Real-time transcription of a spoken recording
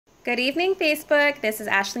Good evening, Facebook. This is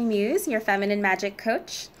Ashley Muse, your feminine magic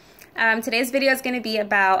coach. Today's video is going to be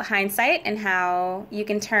about hindsight and how you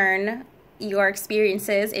can turn your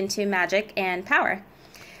experiences into magic and power.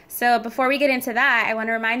 So before we get into that, I want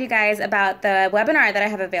to remind you guys about the webinar that I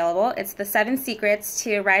have available. It's the 7 Secrets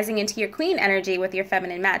to Rising into Your Queen Energy with Your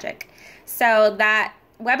Feminine Magic. So that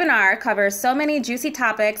webinar covers so many juicy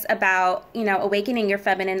topics about, awakening your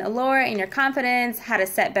feminine allure and your confidence, how to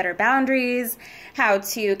set better boundaries, how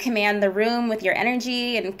to command the room with your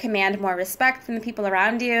energy and command more respect from the people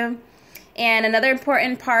around you. And another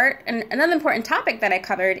important topic that I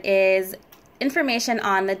covered is information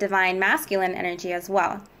on the divine masculine energy as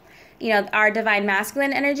well. Our divine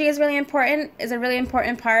masculine energy is a really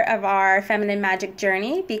important part of our feminine magic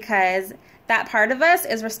journey, because that part of us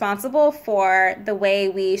is responsible for the way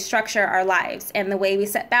we structure our lives and the way we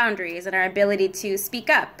set boundaries and our ability to speak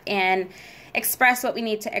up and express what we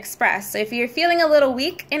need to express. So if you're feeling a little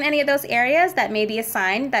weak in any of those areas, that may be a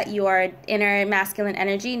sign that your inner masculine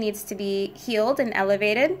energy needs to be healed and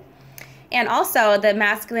elevated. And also, the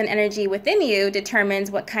masculine energy within you determines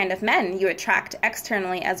what kind of men you attract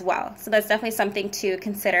externally as well. So that's definitely something to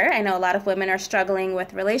consider. I know a lot of women are struggling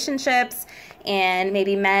with relationships and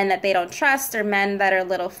maybe men that they don't trust, or men that are a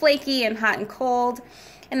little flaky and hot and cold.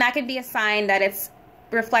 And that could be a sign that it's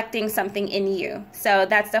reflecting something in you. So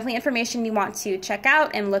that's definitely information you want to check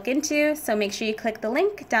out and look into. So make sure you click the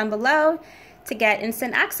link down below to get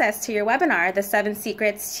instant access to your webinar, the 7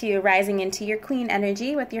 Secrets to Rising into Your Queen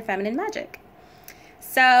Energy with Your Feminine Magic.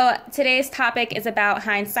 So today's topic is about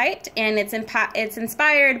hindsight, and it's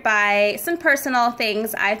inspired by some personal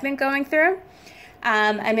things I've been going through.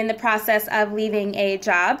 I'm in the process of leaving a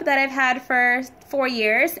job that I've had for 4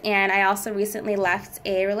 years, and I also recently left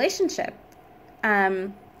a relationship.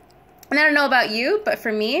 And I don't know about you, but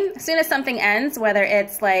for me, as soon as something ends, whether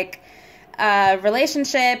it's like a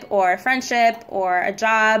relationship or a friendship or a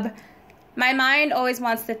job, my mind always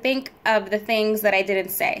wants to think of the things that I didn't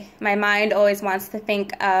say. My mind always wants to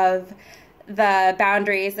think of the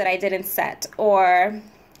boundaries that I didn't set, or,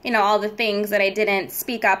 all the things that I didn't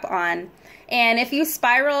speak up on. And if you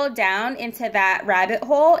spiral down into that rabbit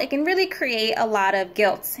hole, it can really create a lot of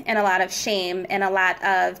guilt and a lot of shame and a lot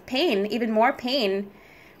of pain, even more pain.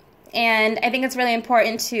 And I think it's really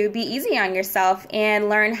important to be easy on yourself and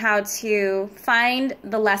learn how to find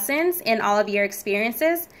the lessons in all of your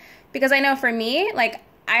experiences. Because I know for me,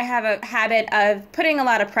 I have a habit of putting a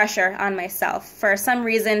lot of pressure on myself for some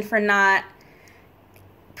reason, for not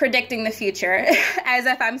predicting the future, as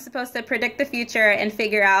if I'm supposed to predict the future and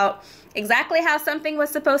figure out exactly how something was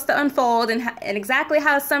supposed to unfold and exactly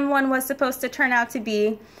how someone was supposed to turn out to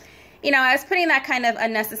be. I was putting that kind of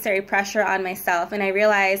unnecessary pressure on myself, and I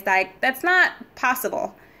realized that that's not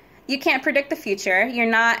possible. You can't predict the future. You're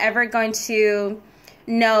not ever going to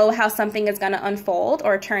know how something is going to unfold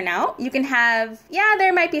or turn out. You can have,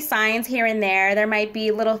 there might be signs here and there. There might be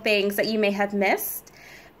little things that you may have missed,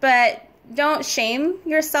 but don't shame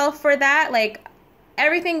yourself for that.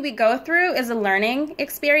 Everything we go through is a learning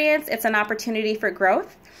experience. It's an opportunity for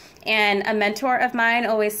growth. And a mentor of mine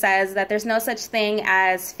always says that there's no such thing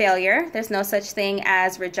as failure. There's no such thing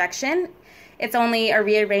as rejection. It's only a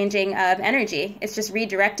rearranging of energy. It's just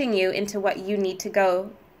redirecting you into what you need to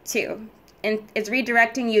go to. And it's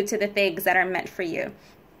redirecting you to the things that are meant for you.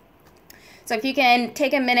 So if you can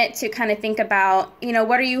take a minute to kind of think about,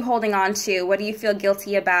 what are you holding on to? What do you feel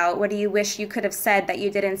guilty about? What do you wish you could have said that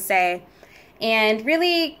you didn't say? And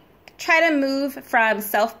really try to move from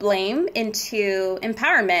self-blame into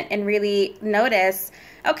empowerment, and really notice,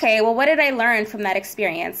 okay, well, what did I learn from that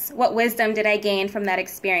experience? What wisdom did I gain from that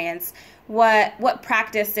experience? What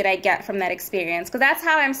practice did I get from that experience? Because that's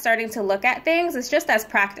how I'm starting to look at things. It's just as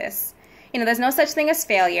practice. There's no such thing as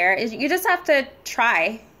failure. You just have to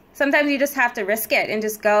try. Sometimes you just have to risk it and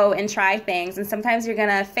just go and try things. And sometimes you're going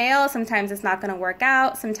to fail. Sometimes it's not going to work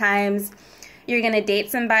out. Sometimes you're going to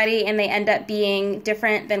date somebody and they end up being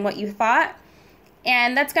different than what you thought.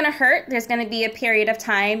 And that's going to hurt. There's going to be a period of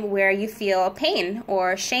time where you feel pain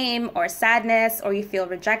or shame or sadness, or you feel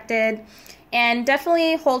rejected. And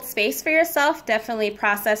definitely hold space for yourself. Definitely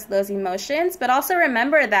process those emotions. But also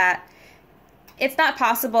remember that it's not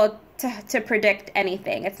possible to predict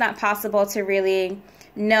anything. It's not possible to really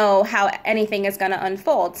know how anything is going to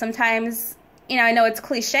unfold. Sometimes, I know it's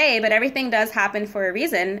cliche, but everything does happen for a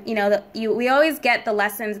reason. We always get the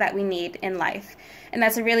lessons that we need in life. And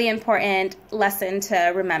that's a really important lesson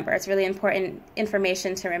to remember. It's really important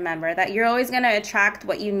information to remember, that you're always going to attract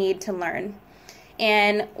what you need to learn.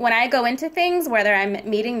 And when I go into things, whether I'm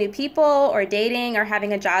meeting new people or dating or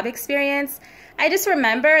having a job experience, I just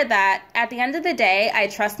remember that at the end of the day, I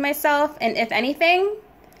trust myself. And if anything,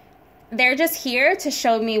 they're just here to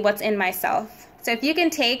show me what's in myself. So if you can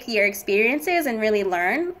take your experiences and really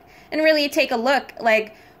learn and really take a look,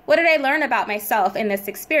 like, what did I learn about myself in this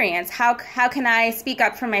experience? How can I speak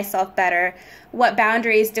up for myself better? What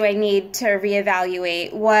boundaries do I need to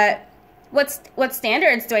reevaluate? What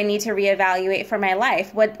standards do I need to reevaluate for my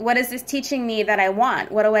life? What is this teaching me that I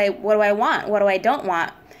want? What do I want? What do I don't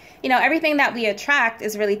want? You know, everything that we attract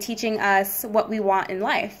is really teaching us what we want in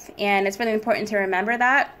life. And it's really important to remember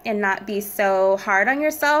that and not be so hard on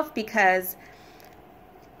yourself, because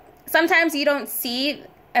sometimes you don't see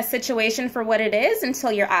a situation for what it is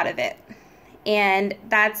until you're out of it. And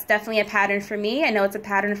that's definitely a pattern for me. I know it's a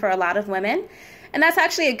pattern for a lot of women. And that's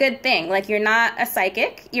actually a good thing. Like, you're not a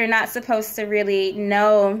psychic. You're not supposed to really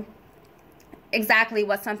know exactly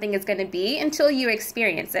what something is going to be until you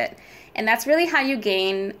experience it. And that's really how you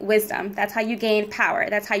gain wisdom. That's how you gain power.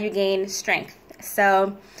 That's how you gain strength.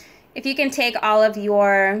 So if you can take all of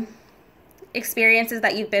your experiences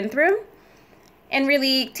that you've been through and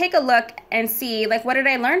really take a look and see, like, what did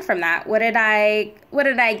I learn from that? What did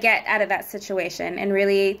I get out of that situation? And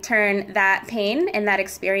really turn that pain and that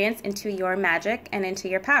experience into your magic and into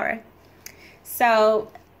your power.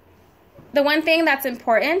 So the one thing that's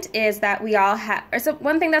important is that we all have, or so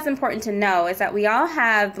one thing that's important to know is that we all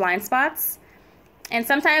have blind spots. And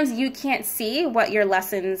sometimes you can't see what your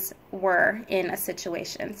lessons were in a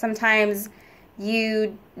situation. Sometimes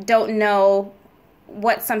you don't know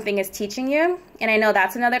what something is teaching you. And I know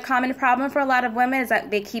that's another common problem for a lot of women, is that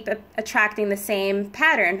they keep attracting the same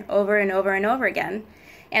pattern over and over and over again.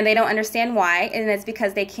 And they don't understand why. And it's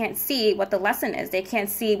because they can't see what the lesson is. They can't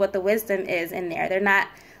see what the wisdom is in there. They're not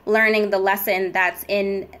learning the lesson that's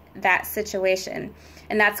in that situation.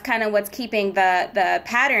 And that's kind of what's keeping the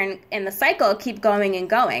pattern and the cycle keep going and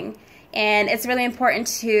going. And it's really important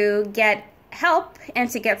to get help and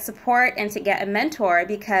to get support and to get a mentor,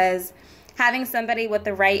 because having somebody with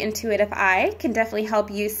the right intuitive eye can definitely help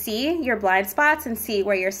you see your blind spots and see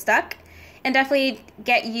where you're stuck, and definitely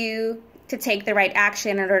get you to take the right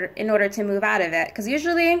action in order to move out of it. Because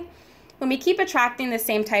usually when we keep attracting the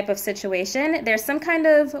same type of situation, there's some kind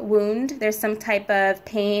of wound, there's some type of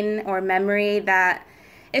pain or memory that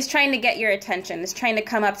is trying to get your attention, is trying to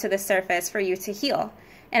come up to the surface for you to heal.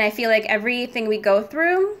 And I feel like everything we go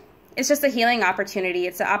through is just a healing opportunity.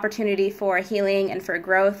 It's an opportunity for healing and for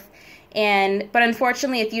growth. But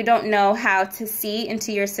unfortunately, if you don't know how to see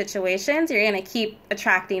into your situations, you're going to keep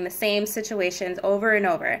attracting the same situations over and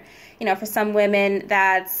over. You know, for some women,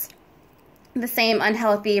 that's the same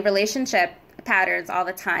unhealthy relationship patterns all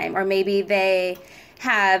the time. Or maybe they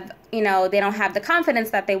have, you know, they don't have the confidence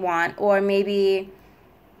that they want. Or maybe,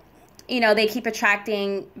 you know, they keep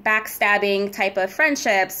attracting backstabbing type of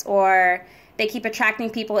friendships, or they keep attracting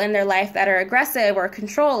people in their life that are aggressive or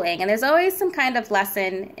controlling. And there's always some kind of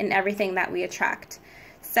lesson in everything that we attract.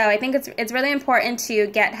 So I think it's really important to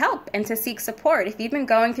get help and to seek support. If you've been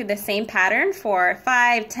going through the same pattern for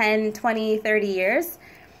 5, 10, 20, 30 years,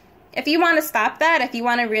 if you want to stop that, if you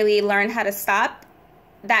want to really learn how to stop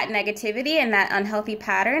that negativity and that unhealthy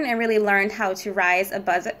pattern and really learn how to rise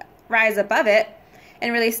above it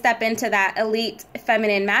and really step into that elite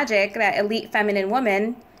feminine magic, that elite feminine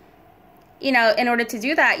woman, you know, in order to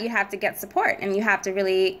do that, you have to get support, and you have to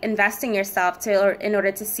really invest in yourself in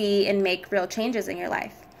order to see and make real changes in your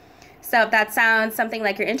life. So if that sounds something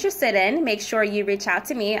like you're interested in, make sure you reach out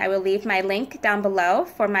to me. I will leave my link down below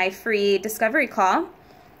for my free discovery call.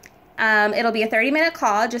 It'll be a 30-minute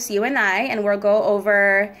call, just you and I, and we'll go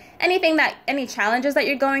over any challenges that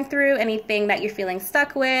you're going through, anything that you're feeling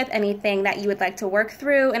stuck with, anything that you would like to work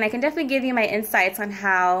through, and I can definitely give you my insights on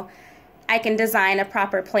how I can design a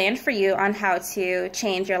proper plan for you on how to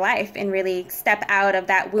change your life and really step out of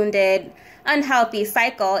that wounded, unhealthy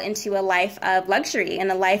cycle into a life of luxury and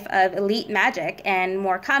a life of elite magic and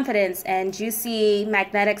more confidence and juicy,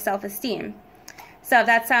 magnetic self-esteem. So if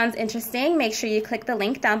that sounds interesting, make sure you click the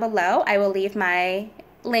link down below. I will leave my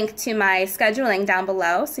link to my scheduling down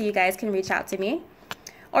below so you guys can reach out to me.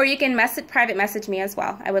 Or you can private message me as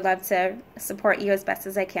well. I would love to support you as best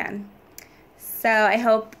as I can. So I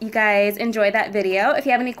hope you guys enjoyed that video. If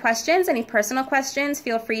you have any questions, any personal questions,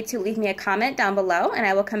 feel free to leave me a comment down below and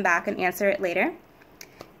I will come back and answer it later.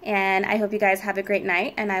 And I hope you guys have a great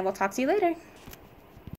night, and I will talk to you later.